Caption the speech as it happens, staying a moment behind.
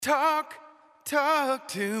Talk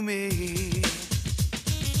to me.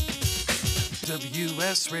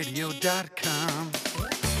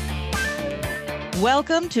 WSRadio.com.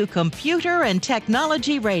 Welcome to Computer and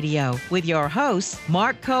Technology Radio with your hosts,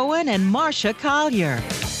 Mark Cohen and Marcia Collier.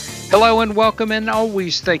 Hello and welcome, and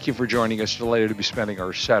always thank you for joining us. Delighted to be spending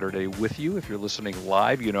our Saturday with you. If you're listening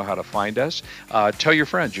live, you know how to find us. Tell your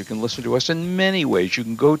friends. You can listen to us in many ways. You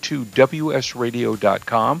can go to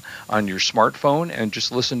WSRadio.com on your smartphone and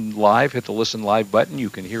just listen live. Hit the Listen Live button. You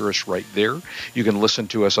can hear us right there. You can listen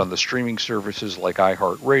to us on the streaming services like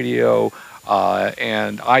iHeartRadio,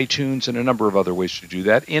 and iTunes, and a number of other ways to do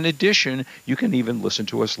that. In addition, you can even listen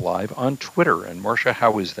to us live on Twitter. And Marcia,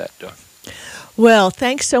 how is that done? Well,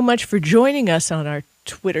 thanks so much for joining us on our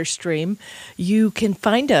Twitter stream. You can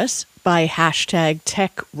find us by hashtag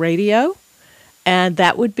Tech Radio, and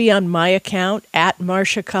that would be on my account, at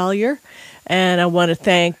Marcia Collier. And I want to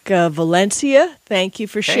thank Valencia. Thank you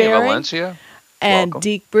for sharing. Hey, Valencia. And Welcome.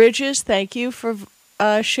 Deke Bridges, thank you for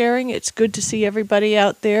sharing. It's good to see everybody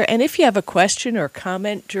out there. And if you have a question or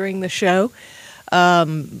comment during the show,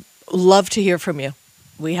 love to hear from you.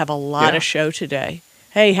 We have a lot of show today.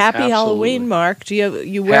 Hey, happy Halloween, Mark.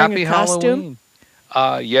 You wearing happy a costume?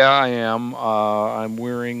 Halloween. Yeah, I am. I'm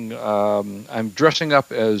dressing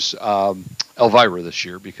up as Elvira this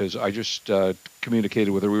year because I just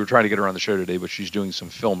communicated with her. We were trying to get her on the show today, but she's doing some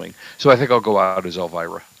filming. So I think I'll go out as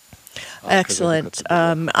Elvira. Excellent.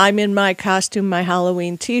 I'm in my costume, my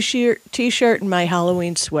Halloween t-shirt, and my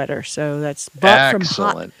Halloween sweater. So that's bought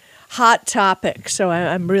from Hot Topic. So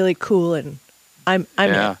I'm really cool, and I'm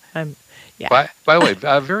yeah. Yeah. By the way,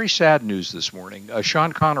 very sad news this morning.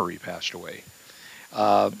 Sean Connery passed away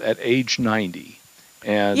at age 90,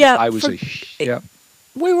 and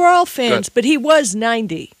we were all fans, but he was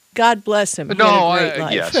 90. God bless him. He had a great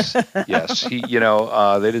life. yes. He,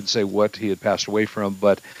 they didn't say what he had passed away from,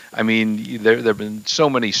 but I mean, there have been so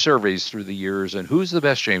many surveys through the years, and who's the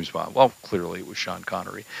best James Bond? Well, clearly it was Sean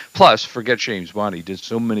Connery. Plus, forget James Bond, he did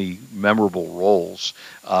so many memorable roles,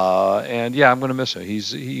 and I'm going to miss him.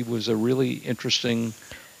 He was a really interesting,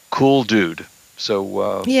 cool dude.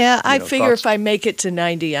 So I figure if I make it to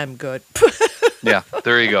 90, I'm good. Yeah,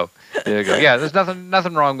 there you go. Yeah, there's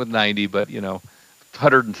nothing wrong with 90, but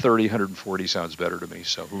 130, 140 sounds better to me,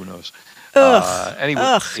 so who knows?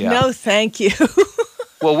 No, thank you.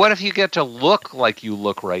 Well, what if you get to look like you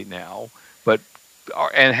look right now,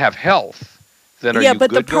 and have health? Then are you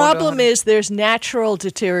but good the problem is there's natural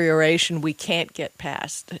deterioration we can't get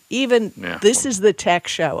past. This is the tech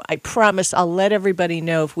show. I promise I'll let everybody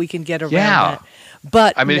know if we can get around that.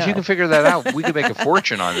 But I mean, if you can figure that out, we could make a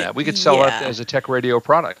fortune on that. We could sell it as a Tech Radio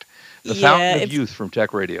product. The Fountain of Youth from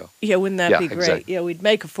Tech Radio. Yeah, wouldn't that be great? Exactly. Yeah, we'd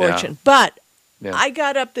make a fortune. Yeah. But I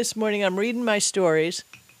got up this morning. I'm reading my stories,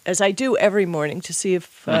 as I do every morning, to see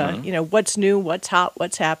if, what's new, what's hot,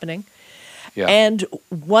 what's happening. Yeah. And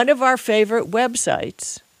one of our favorite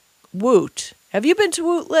websites, Woot. Have you been to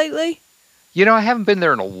Woot lately? I haven't been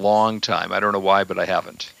there in a long time. I don't know why, but I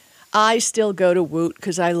haven't. I still go to Woot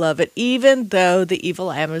because I love it, even though the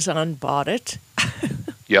evil Amazon bought it.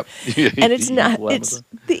 Yep. And it's not, it's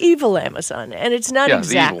the evil Amazon, and it's not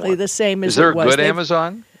exactly the same as it was. Is there a good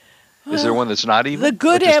Amazon? Is there one that's not evil? The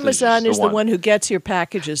good Amazon is the one who gets your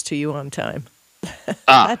packages to you on time.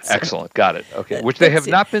 Excellent. Got it. Okay. Which they have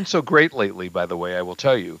not been so great lately, by the way, I will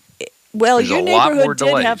tell you. Well, There's your neighborhood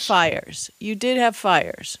did have fires. You did have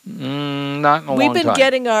fires. Not in a long time. We've been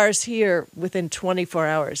getting ours here within 24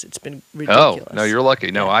 hours. It's been ridiculous. Oh, no, you're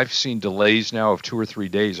lucky. No, I've seen delays now of 2 or 3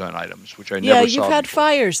 days on items, which I never saw Yeah, you've had before.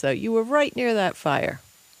 fires, though. You were right near that fire.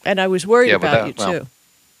 And I was worried about you, too.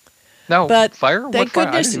 No, but fire? Thank what goodness fire?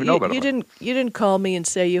 I didn't even know about you didn't call me and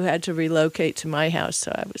say you had to relocate to my house,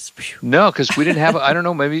 so I was... No, because we didn't have... I don't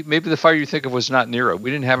know, maybe the fire you think of was not near it.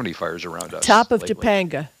 We didn't have any fires around us. Top of lately.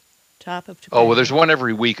 Topanga. Oh, well, there's one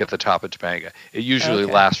every week at the top of Topanga. It usually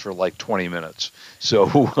lasts for like 20 minutes. So,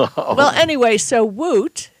 well, anyway, so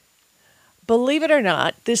Woot, believe it or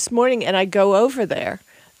not, this morning, and I go over there,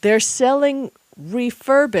 they're selling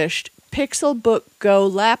refurbished Pixelbook Go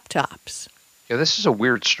laptops. Yeah, this is a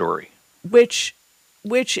weird story. Which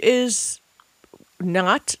is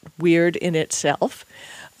not weird in itself.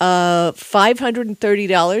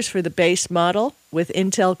 $530 for the base model with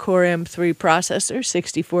Intel Core M3 processor,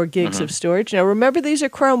 64 gigs of storage. Now, remember, these are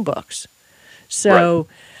Chromebooks. So,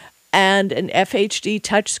 and an FHD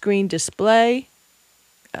touchscreen display.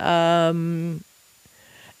 And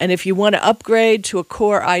if you want to upgrade to a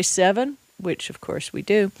Core i7, which, of course, we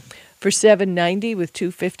do, for $790 with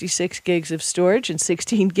 256 gigs of storage and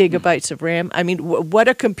 16 gigabytes of RAM. I mean, what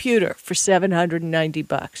a computer for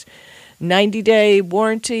 $790. 90-day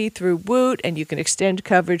warranty through Woot, and you can extend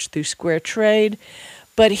coverage through Square Trade.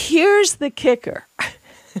 But here's the kicker.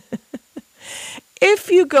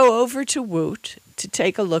 If you go over to Woot to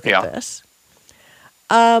take a look at this,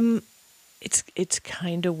 it's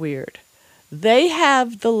kind of weird. They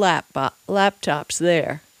have the laptops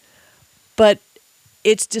there, but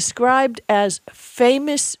it's described as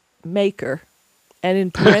famous maker, and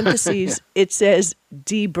in parentheses it says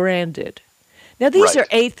debranded. Now these are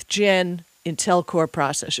 8th gen Intel Core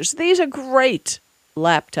processors. These are great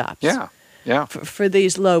laptops. Yeah. For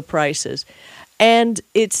these low prices. And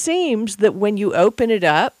it seems that when you open it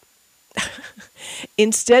up,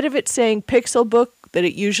 instead of it saying Pixelbook that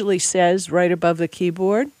it usually says right above the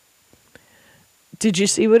keyboard, did you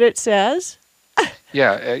see what it says?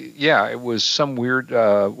 Yeah. It was some weird.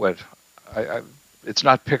 It's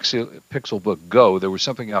not Pixelbook Go. There was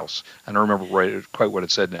something else. I don't remember quite what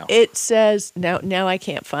it said now. It says now I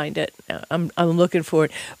can't find it. I'm looking for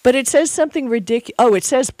it, but it says something ridiculous. Oh, it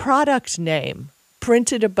says product name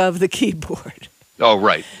printed above the keyboard. Oh,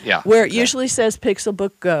 right. Yeah. Where it usually says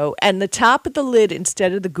Pixelbook Go, and the top of the lid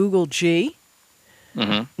instead of the Google G.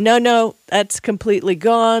 Mm-hmm. No, that's completely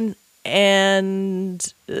gone.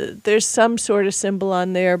 And there's some sort of symbol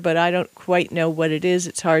on there, but I don't quite know what it is.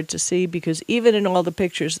 It's hard to see because even in all the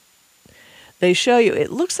pictures they show you,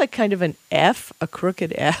 it looks like kind of an F, a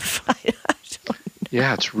crooked F. I don't know.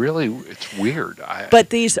 Yeah, it's weird.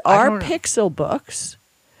 But these are Pixelbooks.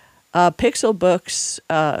 Pixelbooks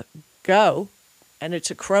Go, and it's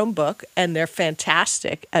a Chromebook, and they're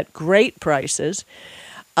fantastic at great prices.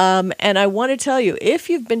 And I want to tell you, if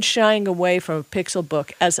you've been shying away from a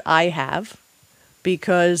Pixelbook, as I have,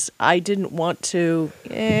 because I didn't want to,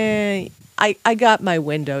 I got my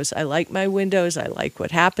Windows. I like my Windows. I like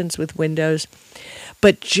what happens with Windows.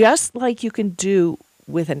 But just like you can do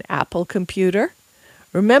with an Apple computer,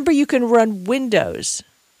 remember you can run Windows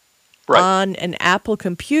on an Apple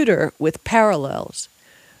computer with Parallels.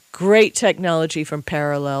 Great technology from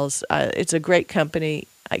Parallels. It's a great company.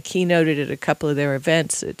 I keynoted at a couple of their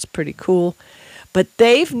events. It's pretty cool. But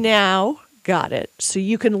they've now got it so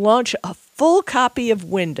you can launch a full copy of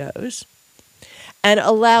Windows and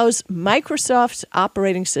allows Microsoft's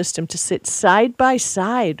operating system to sit side by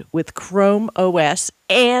side with Chrome OS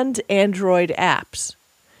and Android apps.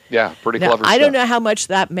 Yeah, pretty clever stuff. I don't know how much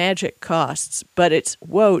that magic costs, but it's,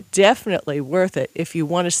 definitely worth it if you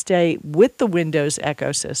want to stay with the Windows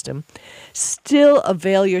ecosystem. Still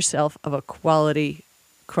avail yourself of a quality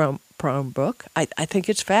Chromebook. I think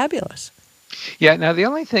it's fabulous. Yeah, now the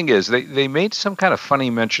only thing is they made some kind of funny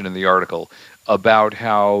mention in the article about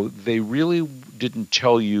how they really didn't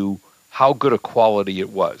tell you how good a quality it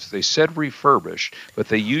was. They said refurbished, but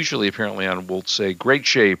they usually apparently will say great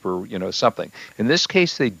shape or something. In this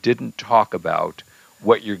case, they didn't talk about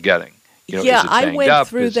what you're getting. I went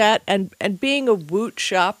through that, and being a Woot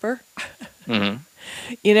shopper,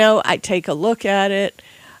 I take a look at it.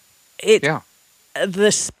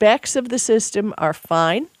 The specs of the system are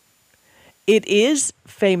fine. It is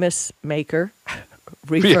famous maker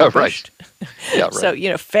refurbished. Yeah, right.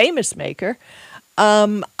 So, famous maker.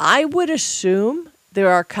 I would assume there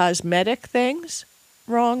are cosmetic things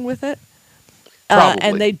wrong with it. Probably.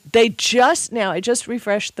 And they just now, I just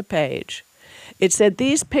refreshed the page. It said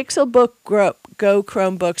these Pixelbook Go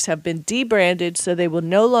Chromebooks have been debranded so they will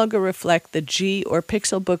no longer reflect the G or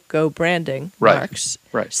Pixelbook Go branding marks.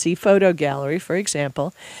 Right. See photo gallery, for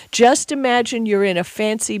example. Just imagine you're in a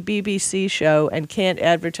fancy BBC show and can't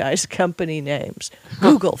advertise company names.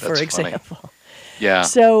 Google, for example. Funny. Yeah.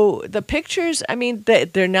 So the pictures,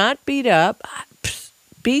 they're not beat up.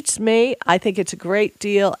 Beats me. I think it's a great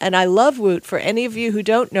deal. And I love Woot. For any of you who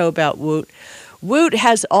don't know about Woot, Woot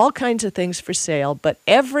has all kinds of things for sale, but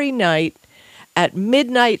every night at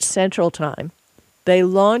midnight Central Time, they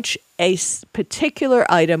launch a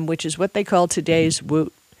particular item, which is what they call today's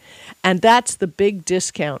Woot. And that's the big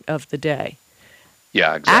discount of the day.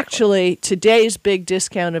 Yeah, exactly. Actually, today's big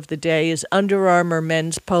discount of the day is Under Armour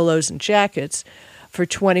men's polos and jackets for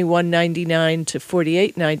 $21.99 to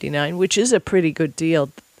 $48.99, which is a pretty good deal.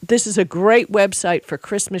 This is a great website for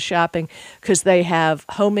Christmas shopping because they have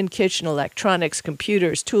home and kitchen electronics,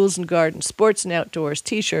 computers, tools and garden, sports and outdoors,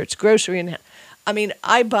 T-shirts, grocery and...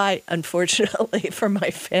 I buy, unfortunately, for my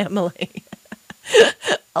family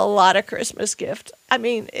a lot of Christmas gifts.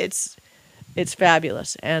 It's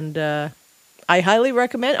fabulous. And I highly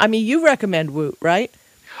recommend... you recommend Woot, right?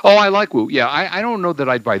 Oh, I like Woot. Yeah, I don't know that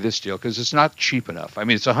I'd buy this deal because it's not cheap enough.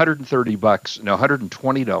 It's $130, no,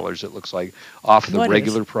 $120 it looks like off the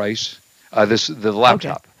regular price. The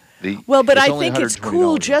laptop. Okay. But I think it's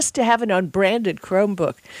cool just to have an unbranded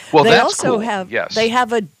Chromebook. Well, they that's also cool. have Yes. They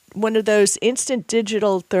have one of those instant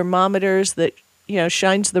digital thermometers that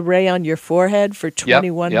shines the ray on your forehead for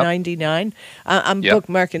 $21.99. I'm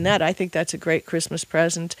bookmarking that. I think that's a great Christmas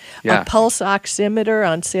present. Yeah. A pulse oximeter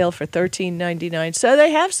on sale for $13.99. So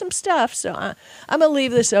they have some stuff. So I'm gonna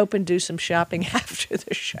leave this open. Do some shopping after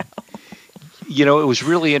the show. It was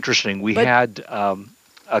really interesting. We had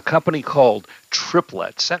a company called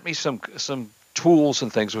Triplet sent me some tools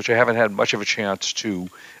and things which I haven't had much of a chance to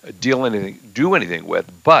do anything with,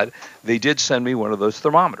 but they did send me one of those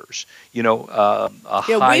thermometers. We've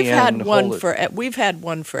had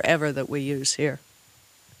one forever that we use here.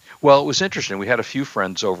 Well, it was interesting. We had a few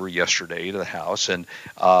friends over yesterday to the house, and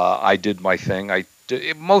I did my thing. I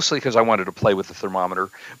did, mostly because I wanted to play with the thermometer,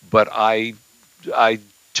 but I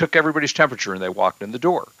took everybody's temperature and they walked in the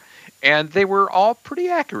door. And they were all pretty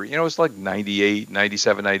accurate. It was like 98,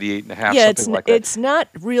 97, 98 and a half, something like that. It's not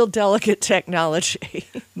real delicate technology.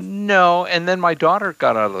 No, and then my daughter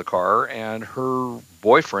got out of the car, and her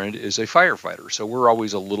boyfriend is a firefighter. So we're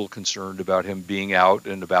always a little concerned about him being out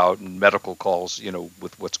and about and medical calls,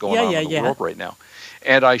 with what's going on in the world right now.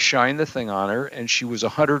 And I shined the thing on her, and she was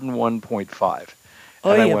 101.5.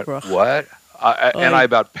 And I went, what? And I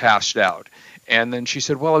about passed out. And then she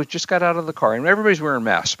said, well, I just got out of the car. And everybody's wearing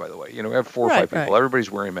masks, by the way. We have 4 or 5 people. Right. Everybody's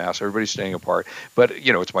wearing masks. Everybody's staying apart. But,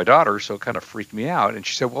 it's my daughter, so it kind of freaked me out. And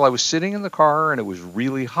she said, well, I was sitting in the car, and it was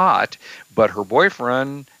really hot. But her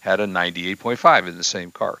boyfriend had a 98.5 in the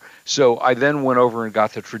same car. So I then went over and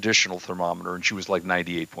got the traditional thermometer, and she was like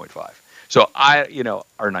 98.5. So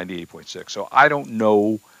or 98.6. So I don't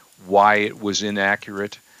know why it was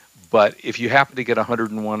inaccurate. But if you happen to get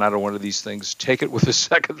 101 out of one of these things, take it with a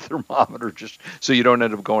second thermometer just so you don't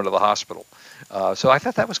end up going to the hospital. So I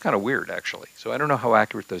thought that was kind of weird, actually. So I don't know how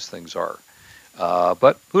accurate those things are.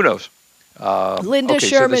 But who knows? Linda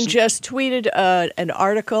Sherman just tweeted an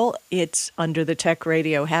article. It's under the Tech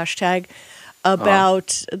Radio hashtag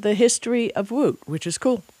about the history of Woot, which is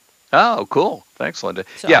cool. Oh, cool. Thanks, Linda.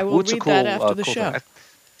 So I will read that after the show.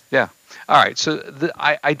 Yeah. All right. So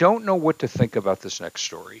I don't know what to think about this next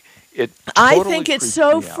story. I think it's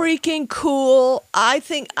so freaking cool. I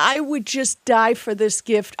think I would just die for this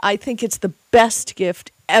gift. I think it's the best gift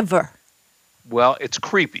ever. Well, it's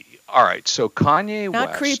creepy. All right. So Kanye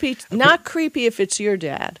West. Not creepy if it's your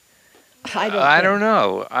dad. I don't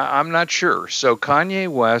know. I'm not sure. So Kanye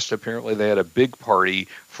West, apparently they had a big party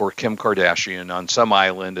for Kim Kardashian on some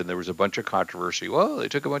island, and there was a bunch of controversy. Well, they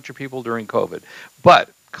took a bunch of people during COVID. But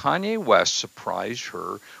Kanye West surprised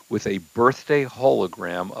her with a birthday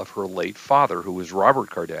hologram of her late father, who was Robert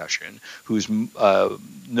Kardashian, who's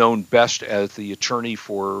known best as the attorney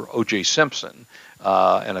for O.J. Simpson,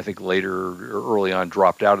 and I think later or early on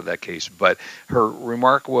dropped out of that case. But her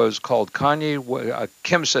remark was called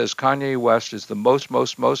Kim says Kanye West is the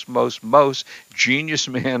most genius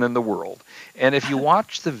man in the world. And if you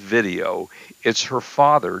watch the video, it's her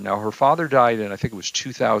father. Now, her father died in, I think it was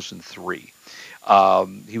 2003.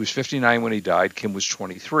 He was 59 when he died. Kim was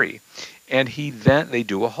 23. And they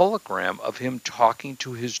do a hologram of him talking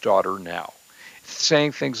to his daughter now,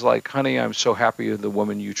 saying things like, honey, I'm so happy with the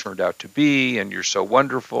woman you turned out to be, and you're so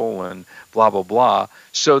wonderful, and blah, blah, blah.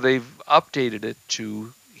 So they've updated it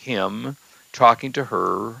to him talking to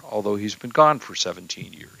her, although he's been gone for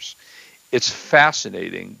 17 years. It's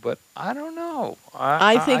fascinating, but I don't know.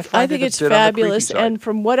 I think it's fabulous. And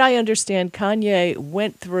from what I understand, Kanye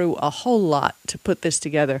went through a whole lot to put this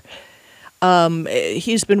together.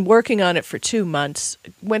 He's been working on it for 2 months,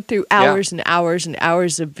 went through hours and hours and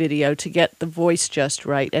hours of video to get the voice just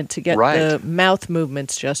right and to get the mouth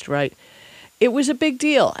movements just right. It was a big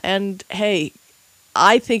deal. And, hey,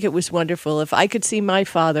 I think it was wonderful. If I could see my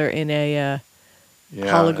father in a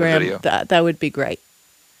hologram, that would be great.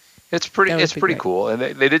 It's pretty cool, and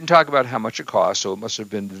they didn't talk about how much it cost, so it must have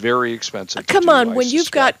been very expensive. Come on, when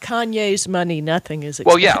you've got Kanye's money, nothing is expensive.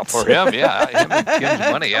 Well, yeah, for him, him and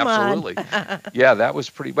Kim's money, absolutely. Yeah, that was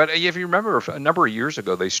pretty. But if you remember, a number of years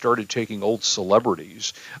ago, they started taking old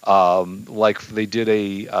celebrities, like they did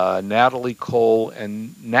a Natalie Cole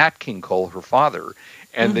and Nat King Cole, her father,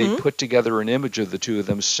 and they put together an image of the two of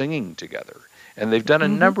them singing together. And they've done a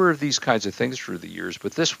number of these kinds of things through the years.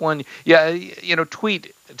 But this one,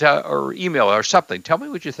 tweet or email or something. Tell me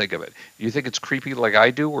what you think of it. Do you think it's creepy like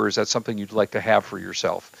I do, or is that something you'd like to have for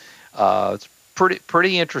yourself? It's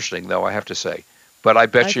pretty interesting, though, I have to say. But I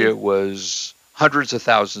bet you it was hundreds of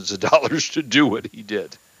thousands of dollars to do what he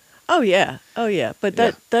did. Oh yeah. But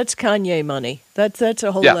that's Kanye money. That's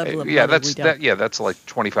a whole level of money. That's like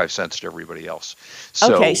 25 cents to everybody else.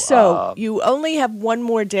 So, okay, so you only have one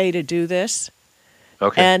more day to do this.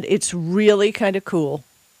 Okay. And it's really kind of cool.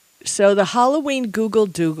 So the Halloween Google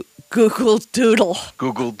Google Doodle.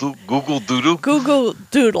 Google Doodle? Google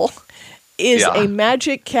Doodle is Yeah. a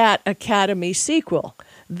Magic Cat Academy sequel.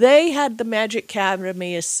 They had the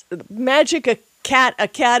Cat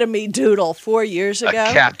Academy Doodle 4 years A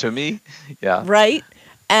ago. cat to me? Yeah. Right?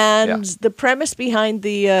 And Yeah. the premise behind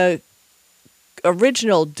the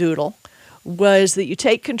original Doodle was that you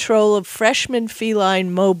take control of freshman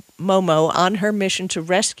feline Momo on her mission to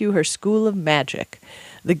rescue her school of magic.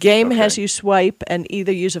 The game has you swipe and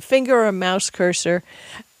either use a finger or a mouse cursor,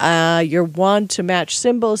 your wand to match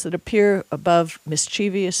symbols that appear above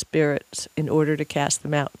mischievous spirits in order to cast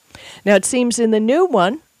them out. Now, it seems in the new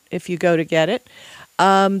one, if you go to get it,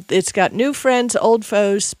 it's got new friends, old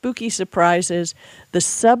foes, spooky surprises, the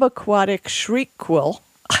subaquatic Shriekquill,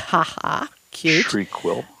 haha, cute.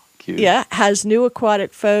 Shriekquill, cute. Yeah, has new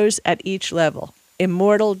aquatic foes at each level.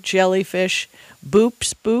 Immortal, jellyfish,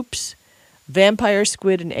 boops, vampire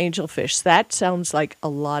squid, and angelfish. That sounds like a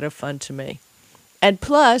lot of fun to me. And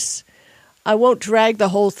plus, I won't drag the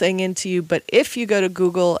whole thing into you, but if you go to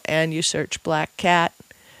Google and you search Black Cat,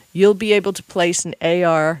 you'll be able to place an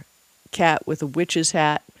AR cat with a witch's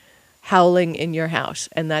hat howling in your house,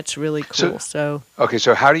 and that's really cool. So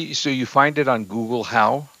how do you find it on Google?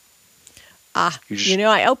 How?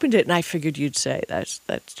 I opened it and I figured you'd say that's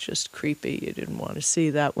just creepy. You didn't want to see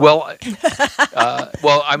that one. Well,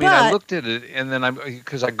 I mean, I looked at it and then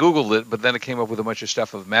because I Googled it, but then it came up with a bunch of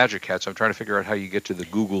stuff of Magic Cat. So I'm trying to figure out how you get to the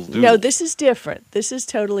Google Doodle. No, this is different. This is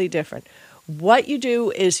totally different. What you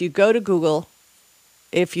do is you go to Google,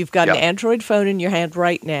 if you've got an Android phone in your hand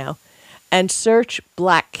right now, and search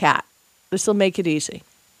Black Cat. This will make it easy.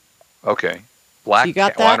 Okay. Black you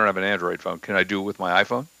got Cat. that? Well, I don't have an Android phone. Can I do it with my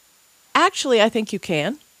iPhone? Actually, I think you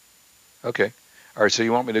can. Okay. All right. So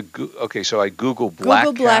you want me to so I Google Black Cat.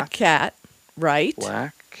 Google Black Cat, right?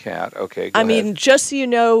 Black Cat. Okay. Go I ahead. mean, just so you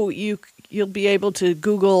know, you'll be able to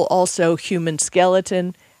Google also human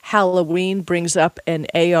skeleton. Halloween brings up an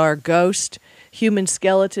AR ghost. Human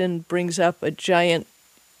skeleton brings up a giant,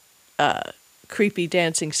 creepy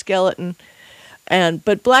dancing skeleton.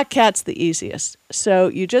 But Black Cat's the easiest. So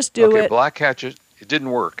you just do it. Okay, Black Cat it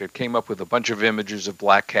didn't work. It came up with a bunch of images of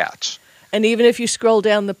black cats. And even if you scroll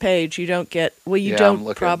down the page, you don't get. Well, you I'm don't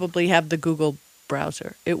looking. probably have the Google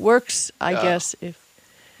browser. It works, I guess, if.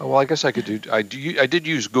 Well, I guess I could do. I did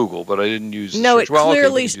use Google, but I didn't use. No, search. it Well,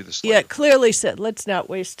 clearly. we can do this Yeah, later. it clearly said. Let's not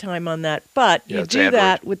waste time on that. But you it's do Android.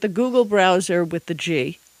 that with the Google browser with the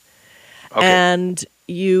G, Okay. and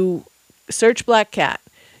you search Black Cat.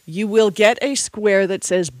 You will get a square that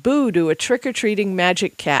says "Boo" to a trick-or-treating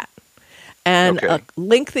magic cat, and a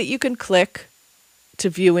link that you can click to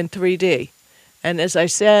view in 3D. And as I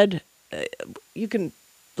said, you can,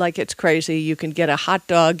 like it's crazy, you can get a hot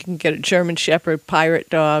dog, you can get a German Shepherd, pirate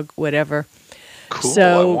dog, whatever. Cool.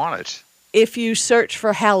 So I want it. if you search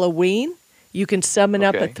for Halloween, you can summon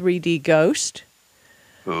up a Okay. 3D ghost,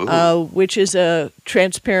 Ooh. which is a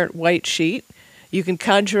transparent white sheet. You can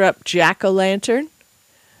conjure up jack-o'-lantern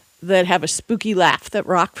that have a spooky laugh that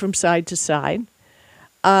rock from side to side.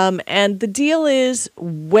 And the deal is,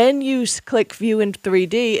 when you click View in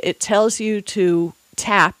 3D, it tells you to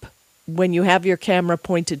tap when you have your camera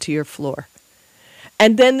pointed to your floor.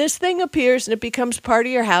 And then this thing appears and it becomes part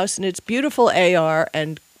of your house, and it's beautiful AR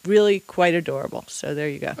and really quite adorable. So there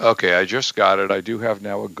you go. Okay, I just got it. I do have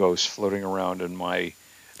now a ghost floating around in my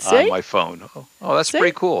See? on my phone. Oh, that's See?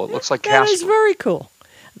 pretty cool. It looks like That is Casper. very cool.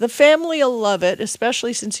 The family will love it,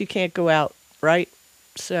 especially since you can't go out, right?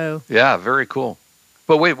 So Yeah, very cool.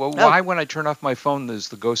 But wait, why when I turn off my phone is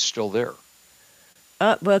the ghost still there?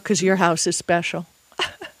 well, because your house is special.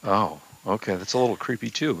 Oh, okay. That's a little creepy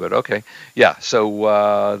too, but okay. Yeah,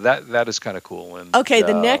 so that is kind of cool. And Okay,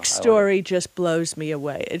 the next I like story just blows me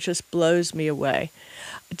away. It just blows me away.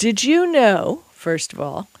 Did you know, first of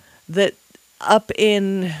all, that up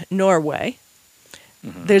in Norway,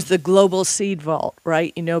 there's the Global Seed Vault,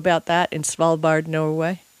 right? You know about that in Svalbard,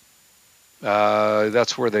 Norway?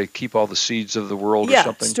 that's where they keep all the seeds of the world or Yeah,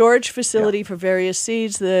 something? storage facility for various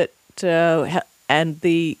seeds that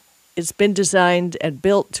it's been designed and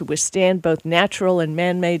built to withstand both natural and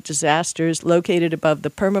man-made disasters, located above the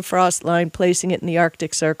permafrost line, placing it in the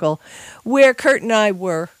Arctic Circle, where Kurt and I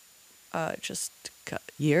were just a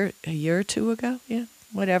year or two ago. Yeah,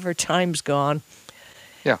 whatever, time's gone.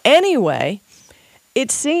 Yeah. Anyway, it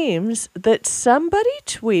seems that somebody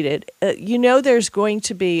tweeted, there's going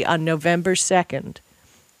to be on November 2nd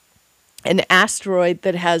an asteroid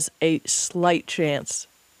that has a slight chance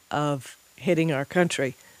of hitting our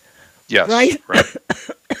country. Yes. Right? Right.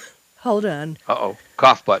 Hold on. Uh-oh.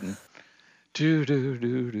 Cough button. Do, do,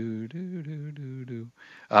 do, do, do, do, do, do.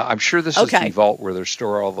 I'm sure this is Okay. the vault where they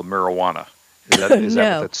store all the marijuana. Is that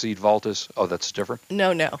No. what that seed vault is? Oh, that's different?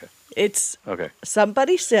 No. Okay. It's Okay.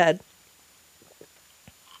 somebody said.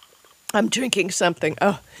 I'm drinking something.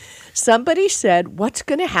 Oh, somebody said, what's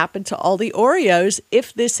going to happen to all the Oreos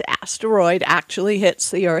if this asteroid actually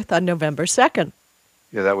hits the Earth on November 2nd?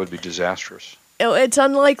 Yeah, that would be disastrous. It's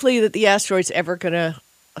unlikely that the asteroid's ever going to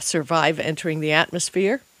survive entering the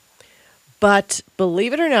atmosphere. But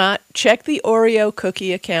believe it or not, check the Oreo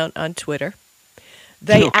cookie account on Twitter.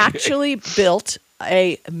 They actually built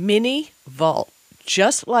a mini vault,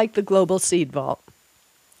 just like the Global Seed Vault.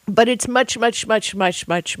 But it's much, much, much, much,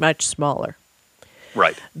 much, much smaller.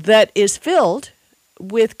 Right. That is filled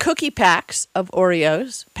with cookie packs of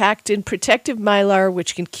Oreos, packed in protective mylar,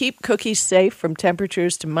 which can keep cookies safe from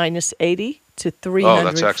temperatures to minus 80 to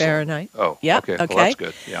 300 Fahrenheit. Oh, yep, okay. Well, that's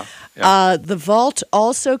good. Yeah. The vault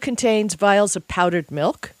also contains vials of powdered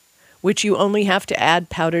milk, which you only have to add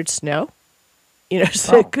powdered snow,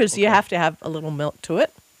 because you have to have a little milk to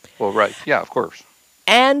it. Well, right. Yeah, of course.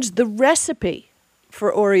 And the recipe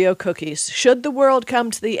for Oreo cookies. Should the world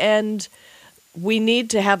come to the end, we need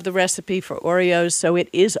to have the recipe for Oreos, so it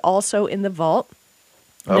is also in the vault.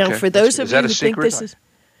 Okay. Now, for those of Is you that a who think secret? this is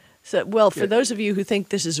for those of you who think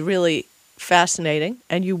this is really fascinating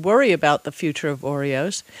and you worry about the future of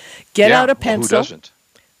Oreos, get out a pencil. Who doesn't?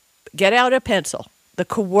 Get out a pencil. The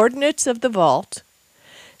coordinates of the vault: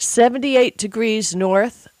 78 degrees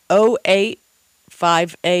north,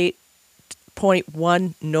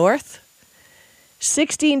 0858.1 north.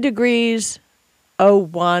 16 degrees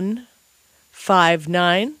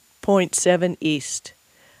 0159.7 east.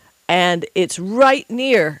 And it's right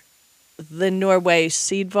near the Norway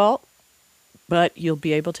seed vault, but you'll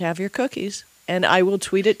be able to have your cookies. And I will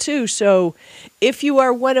tweet it too. So if you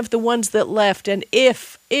are one of the ones that left, and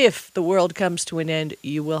if the world comes to an end,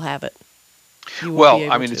 you will have it.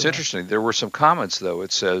 Well, I mean, it's interesting. There were some comments, though.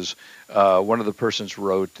 It says one of the persons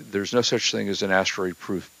wrote, there's no such thing as an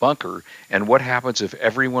asteroid-proof bunker. And what happens if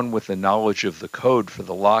everyone with the knowledge of the code for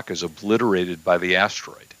the lock is obliterated by the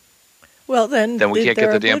asteroid? Well, then we can't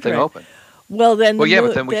get the damn thing open. Well, then. Well, yeah,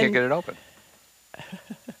 but then we can't get it open.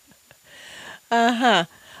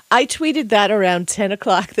 I tweeted that around 10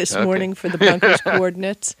 o'clock this morning for the bunker's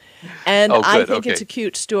coordinates. And I think it's a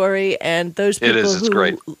cute story. And those people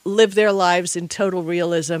who live their lives in total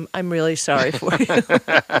realism, I'm really sorry for you.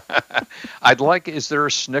 Is there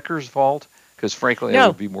a Snickers vault? Because frankly, I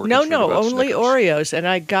would be more concerned about only Snickers. Oreos.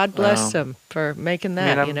 And God bless them for making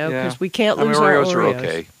that, because we can't lose Oreos our Oreos. Are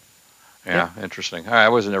okay. Yeah, interesting. I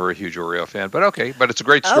was never a huge Oreo fan, but okay. But it's a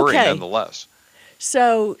great story nonetheless.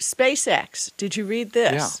 So, SpaceX, did you read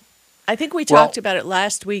this? Yeah. I think we talked about it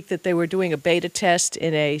last week that they were doing a beta test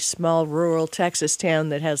in a small rural Texas town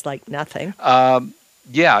that has nothing.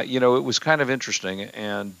 Yeah, it was kind of interesting.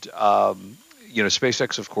 And,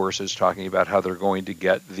 SpaceX, of course, is talking about how they're going to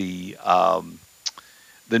get the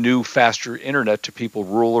new faster internet to people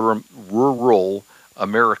rural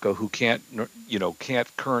America who can't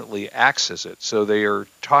currently access it. So they are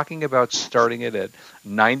talking about starting it at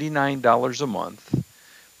 $99 a month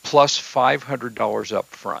plus $500 up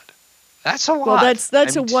front. That's a lot. Well,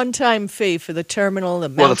 that's a one-time fee for the terminal, the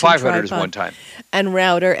mountain the 500 is tripod, one time, and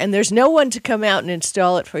router. And there's no one to come out and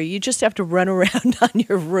install it for you. You just have to run around on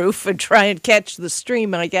your roof and try and catch the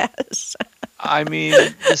stream, I guess. I mean,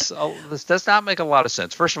 this does not make a lot of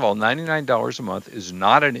sense. First of all, $99 a month is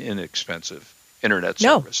not an inexpensive internet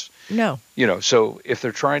service. No. So if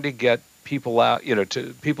they're trying to get people out,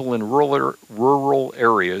 to people in rural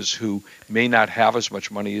areas who may not have as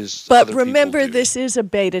much money as other people do. But remember, this is a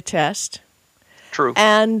beta test. True.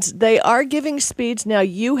 And they are giving speeds. Now,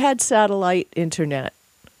 you had satellite internet.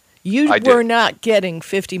 You were not getting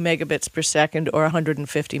 50 megabits per second or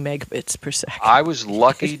 150 megabits per second. I was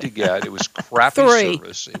lucky to get, it was crappy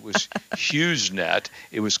service. It was HughesNet.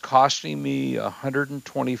 It was costing me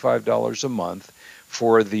 $125 a month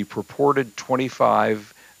for the purported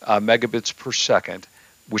 25 megabits per second,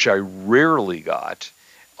 which I rarely got.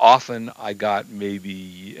 Often I got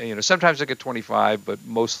maybe, sometimes I get 25, but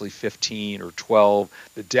mostly 15 or 12.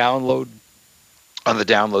 The upload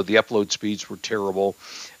speeds were terrible.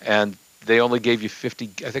 And they only gave you 50,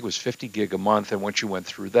 I think it was 50 gig a month. And once you went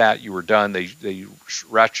through that, you were done. They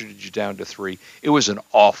ratcheted you down to 3. It was an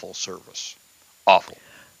awful service. Awful.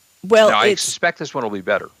 Well, now, I suspect this one will be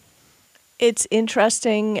better. It's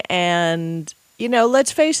interesting. And,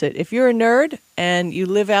 let's face it. If you're a nerd and you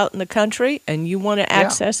live out in the country and you want to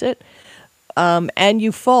access it, and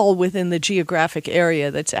you fall within the geographic area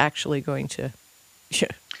that's actually going to,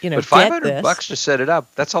 but $500 to set it up,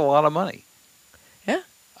 that's a lot of money. Yeah.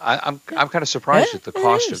 I'm kind of surprised at the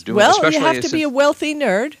cost of doing it. Well, especially you have to be a wealthy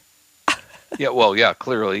nerd. Yeah, well, yeah,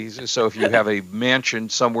 clearly. So if you have a mansion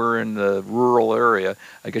somewhere in the rural area,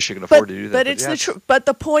 I guess you can afford to do that. But it's but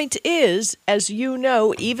the point is, as you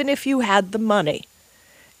know, even if you had the money,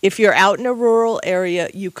 if you're out in a rural area,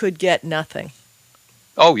 you could get nothing.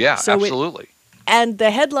 Oh, yeah, absolutely. And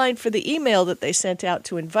the headline for the email that they sent out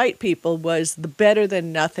to invite people was the better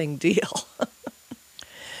than nothing deal.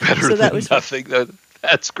 Better than nothing.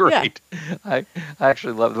 That's great. Yeah. I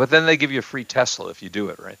actually love it. But then they give you a free Tesla if you do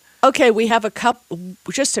it, right? Okay, we have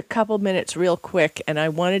just a couple minutes real quick, and I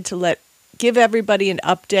wanted to give everybody an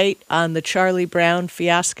update on the Charlie Brown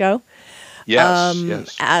fiasco.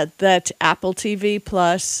 Yes. That Apple TV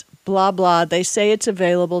Plus, blah, blah, they say it's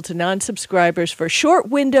available to non-subscribers for short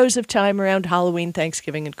windows of time around Halloween,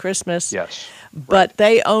 Thanksgiving, and Christmas. Yes. But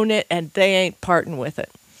they own it, and they ain't parting with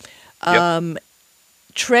it. Yep.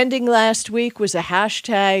 Trending last week was a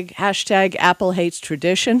hashtag Apple hates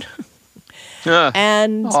tradition.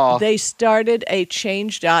 And they started a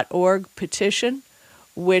change.org petition,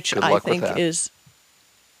 which I think is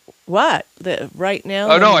right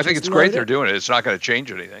now. Oh, no, I think it's great they're doing it. It's not going to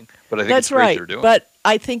change anything, but I think it's great they're doing it. But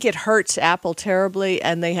I think it hurts Apple terribly,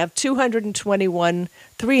 and they have 221,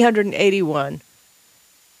 381,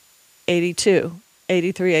 82,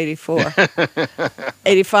 83, 84,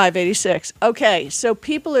 85, 86. Okay, so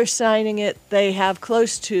people are signing it. They have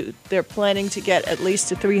they're planning to get at least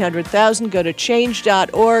to 300,000. Go to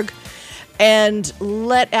change.org and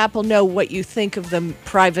let Apple know what you think of them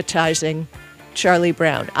privatizing Charlie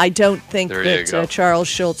Brown. I don't think that Charles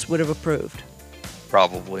Schultz would have approved.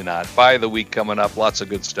 Probably not. Buy of the week coming up. Lots of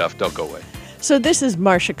good stuff. Don't go away. So this is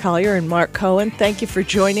Marcia Collier and Mark Cohen. Thank you for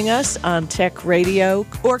joining us on Tech Radio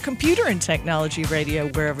or Computer and Technology Radio,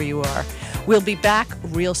 wherever you are. We'll be back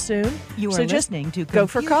real soon. You are listening to Go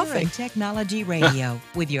for Computer Coffee and Technology Radio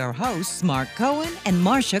with your hosts, Mark Cohen and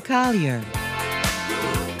Marcia Collier.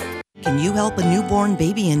 Can you help a newborn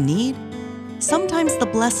baby in need? Sometimes the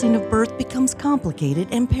blessing of birth becomes complicated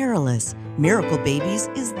and perilous. Miracle Babies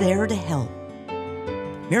is there to help.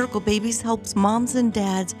 Miracle Babies helps moms and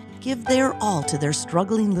dads give their all to their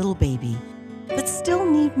struggling little baby, but still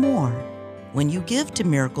need more. When you give to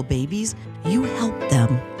Miracle Babies, you help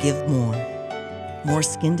them give more. More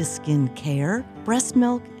skin-to-skin care, breast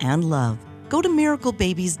milk, and love. Go to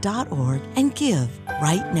miraclebabies.org and give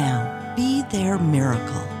right now. Be their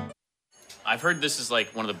miracle. I've heard this is like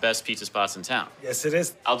one of the best pizza spots in town. Yes, it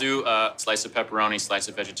is. I'll do a slice of pepperoni, slice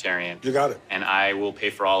of vegetarian. You got it. And I will pay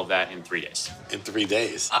for all of that in 3 days. In 3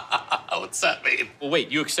 days? What's that mean? Well,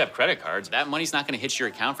 wait, you accept credit cards. That money's not going to hit your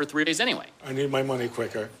account for 3 days anyway. I need my money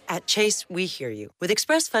quicker. At Chase, we hear you. With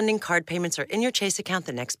Express Funding, card payments are in your Chase account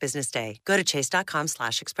the next business day. Go to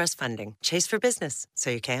chase.com/expressfunding. Chase for business, so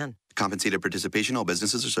you can. Compensated participation. All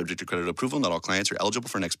businesses are subject to credit approval. Not all clients are eligible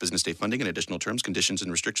for next business day funding, and additional terms, conditions,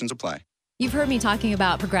 and restrictions apply. You've heard me talking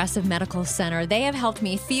about Progressive Medical Center. They have helped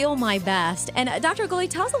me feel my best. And Dr. Gully,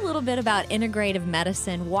 tell us a little bit about integrative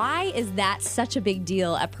medicine. Why is that such a big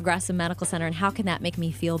deal at Progressive Medical Center, and how can that make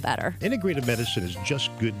me feel better? Integrative medicine is just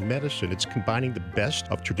good medicine. It's combining the best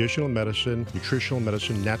of traditional medicine, nutritional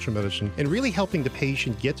medicine, natural medicine, and really helping the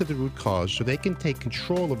patient get to the root cause so they can take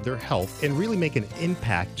control of their health and really make an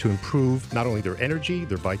impact to improve not only their energy,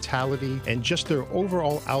 their vitality, and just their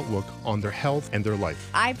overall outlook on their health and their life.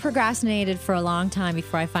 I procrastinated for a long time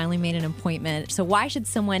before I finally made an appointment. So why should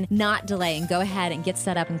someone not delay and go ahead and get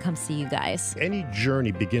set up and come see you guys? Any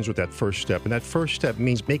journey begins with that first step, and that first step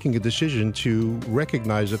means making a decision to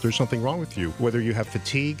recognize that there's something wrong with you. Whether you have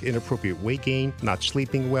fatigue, inappropriate weight gain, not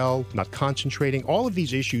sleeping well, not concentrating, all of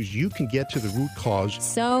these issues, you can get to the root cause.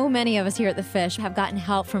 So many of us here at The Fish have gotten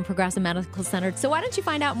help from Progressive Medical Center. So why don't you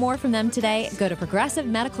find out more from them today? Go to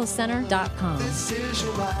progressivemedicalcenter.com. This is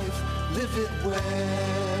your life, live it well.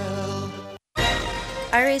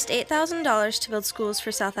 I raised $8,000 to build schools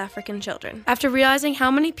for South African children. After realizing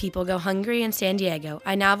how many people go hungry in San Diego,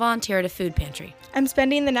 I now volunteer at a food pantry. I'm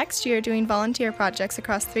spending the next year doing volunteer projects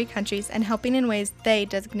across 3 countries and helping in ways they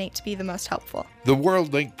designate to be the most helpful. The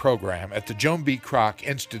WorldLink program at the Joan B. Kroc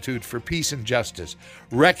Institute for Peace and Justice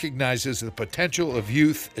recognizes the potential of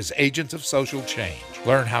youth as agents of social change.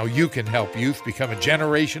 Learn how you can help youth become a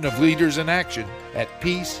generation of leaders in action at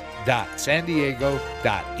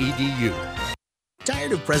peace.sandiego.edu.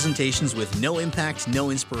 Tired of presentations with no impact,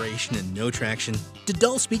 no inspiration, and no traction? Do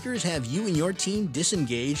dull speakers have you and your team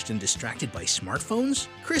disengaged and distracted by smartphones?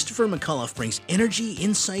 Christopher McAuliffe brings energy,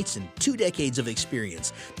 insights, and 2 decades of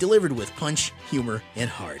experience, delivered with punch, humor, and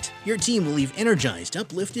heart. Your team will leave energized,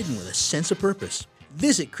 uplifted, and with a sense of purpose.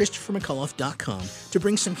 Visit ChristopherMcAuliffe.com to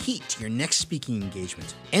bring some heat to your next speaking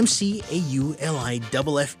engagement. McAuliffe.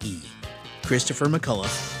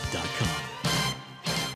 ChristopherMcAuliffe.com.